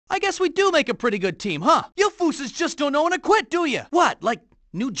I guess we do make a pretty good team, huh? You fooses just don't know when to quit, do you? What, like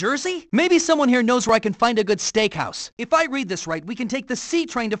New Jersey? Maybe someone here knows where I can find a good steakhouse. If I read this right, we can take the C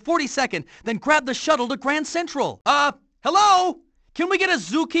train to 42nd, then grab the shuttle to Grand Central. Hello? Can we get a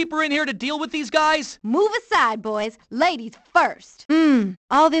zookeeper in here to deal with these guys? Move aside, boys. Ladies first.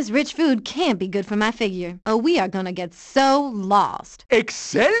 All this rich food can't be good for my figure. Oh, we are gonna get so lost.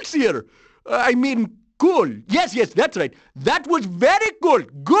 Excelsior! I mean, cool. Yes, that's right. That was very cool.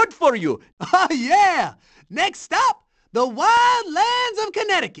 Good for you. Oh, yeah. Next up, the wild lands of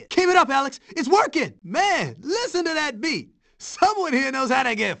Connecticut. Keep it up, Alex. It's working. Man, listen to that beat. Someone here knows how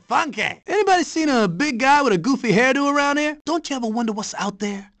to get funky. Anybody seen a big guy with a goofy hairdo around here? Don't you ever wonder what's out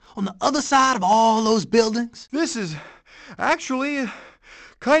there on the other side of all those buildings? This is actually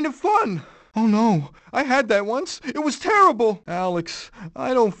kind of fun. Oh no, I had that once. It was terrible. Alex,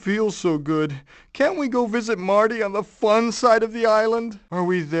 I don't feel so good. Can't we go visit Marty on the fun side of the island? Are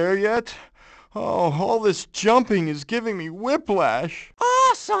we there yet? Oh, all this jumping is giving me whiplash.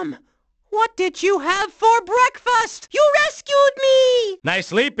 Awesome! What did you have for breakfast? You rescued me! Nice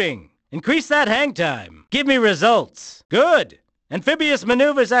sleeping. Increase that hang time. Give me results. Good. Amphibious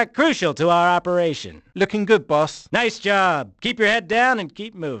maneuvers are crucial to our operation. Looking good, boss. Nice job. Keep your head down and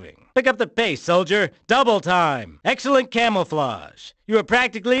keep moving. Pick up the pace, soldier. Double time. Excellent camouflage. You are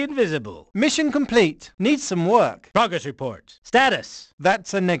practically invisible. Mission complete. Needs some work. Progress report. Status.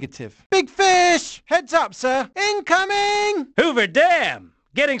 That's a negative. Big fish! Heads up, sir. Incoming! Hoover Dam!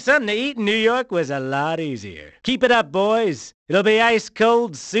 Getting something to eat in New York was a lot easier. Keep it up, boys. It'll be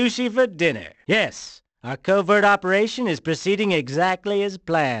ice-cold sushi for dinner. Yes, our covert operation is proceeding exactly as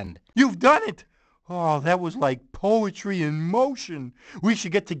planned. You've done it! Oh, that was like poetry in motion. We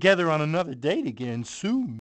should get together on another date again soon.